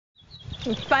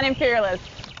Fun and fearless.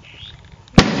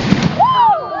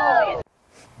 Woo!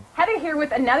 Heather here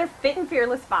with another Fit and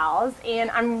Fearless Files,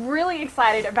 and I'm really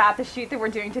excited about the shoot that we're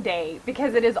doing today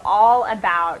because it is all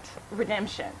about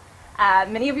redemption.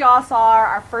 Many of y'all saw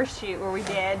our first shoot where we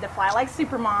did the Fly Like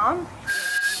Supermom.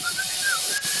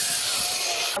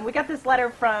 We got this letter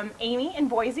from Amy in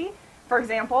Boise, for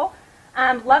example.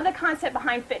 Love the concept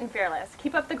behind Fit and Fearless.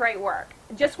 Keep up the great work.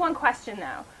 Just one question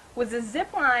though. Was the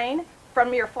zip line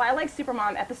from your Fly Like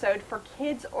Supermom episode for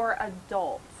kids or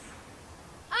adults?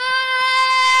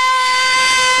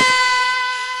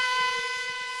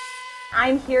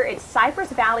 I'm here at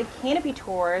Cypress Valley Canopy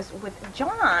Tours with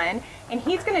John, and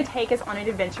he's going to take us on an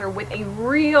adventure with a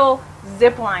real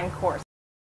zip line course.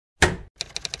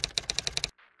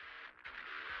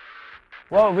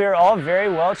 Well, we are all very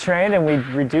well trained and we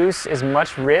reduce as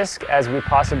much risk as we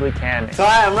possibly can. So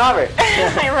hi, I'm Robert.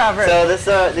 Hi, Robert.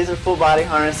 So these are full body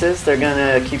harnesses. They're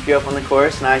going to keep you up on the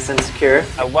course nice and secure.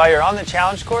 While you're on the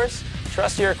challenge course,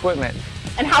 trust your equipment.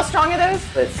 And how strong are those?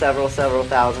 It's several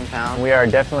thousand pounds. We are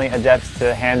definitely adepts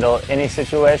to handle any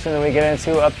situation that we get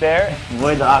into up there.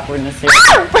 Avoid the awkwardness here.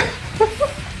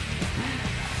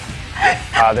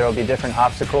 There will be different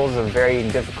obstacles of varying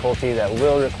difficulty that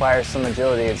will require some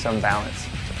agility and some balance.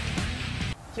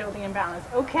 Agility and balance.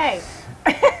 Okay.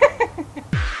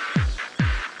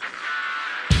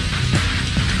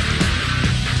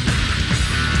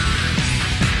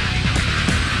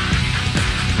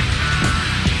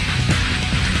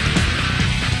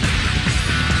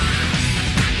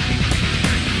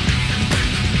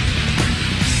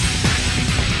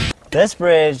 This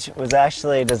bridge was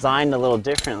actually designed a little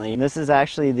differently. This is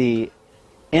actually the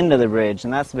end of the bridge,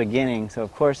 and that's the beginning. So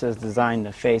of course it was designed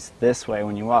to face this way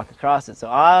when you walk across it. So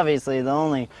obviously the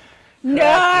only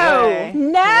No!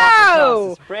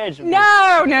 bridge No!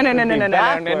 I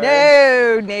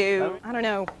don't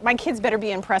know. My kids better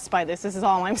be impressed by this. This is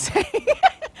all I'm saying.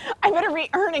 I better be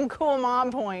earning cool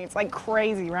mom points like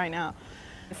crazy right now.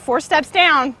 4 steps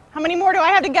down. How many more do I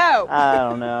have to go? I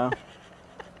don't know.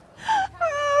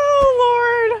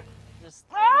 Oh, Lord.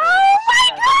 Oh, my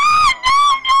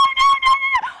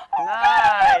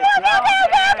God! No.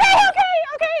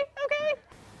 Okay.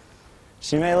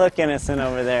 She may look innocent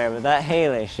over there, but that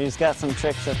Haley, she's got some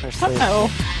tricks up her sleeve. Uh-oh.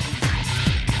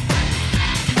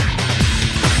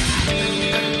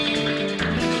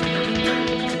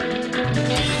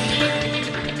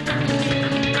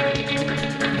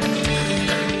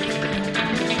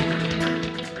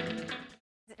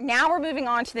 Now we're moving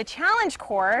on to the challenge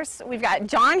course. We've got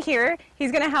John here.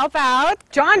 He's going to help out.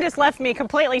 John just left me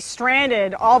completely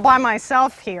stranded all by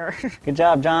myself here. Good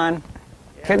job, John.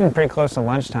 Getting pretty close to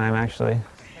lunchtime, actually.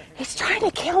 He's trying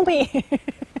to kill me.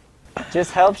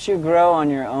 Just helps you grow on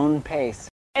your own pace.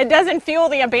 It doesn't fuel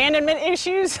the abandonment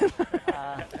issues.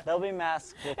 They'll be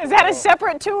masked. Is that a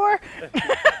separate tour?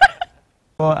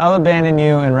 Well, I'll abandon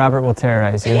you and Robert will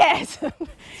terrorize you. Yes.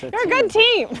 You're a good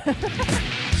team.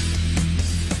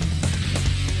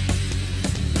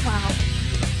 Wow.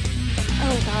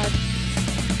 Oh, God.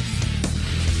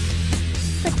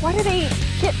 It's like, why do they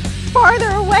get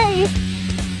farther away?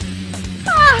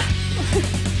 Ah!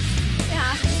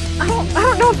 Yeah. I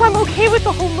don't know if I'm okay with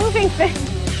the whole moving thing.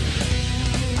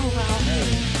 Oh, wow.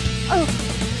 Oh.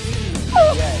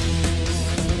 Oh.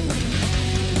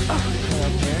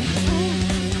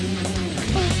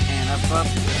 And up.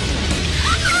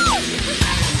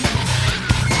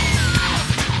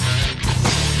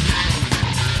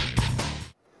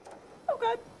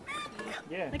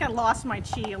 I think I lost my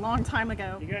chi a long time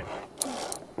ago. You good?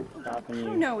 I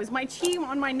don't know, is my chi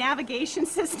on my navigation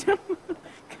system?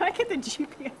 Can I get the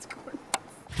GPS coordinates?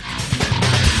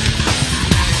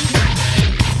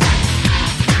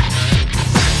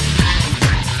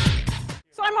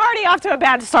 So I'm already off to a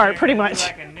bad start, pretty much.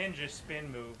 Like a ninja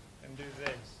spin move and do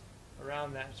this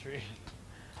around that tree.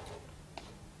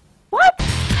 What?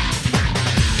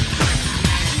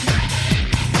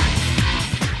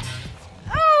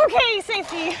 Okay,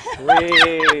 safety. Sweet.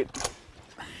 Yay,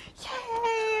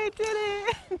 I did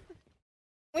it.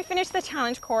 We finished the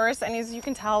challenge course, and as you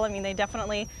can tell, I mean, they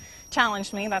definitely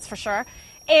challenged me, that's for sure.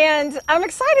 And I'm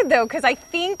excited though, because I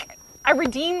think I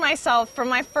redeemed myself from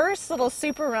my first little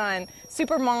super run,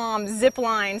 super mom zip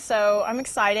line. So I'm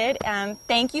excited. And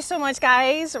thank you so much,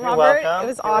 guys. You're Robert, welcome. it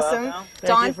was You're awesome. welcome.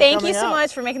 John, thank you coming so out.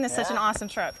 much for making this such an awesome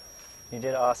trip. You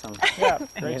did awesome. Yeah,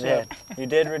 You did. You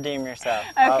did redeem yourself.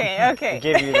 Okay, I'll okay.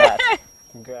 give you that.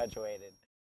 You graduated.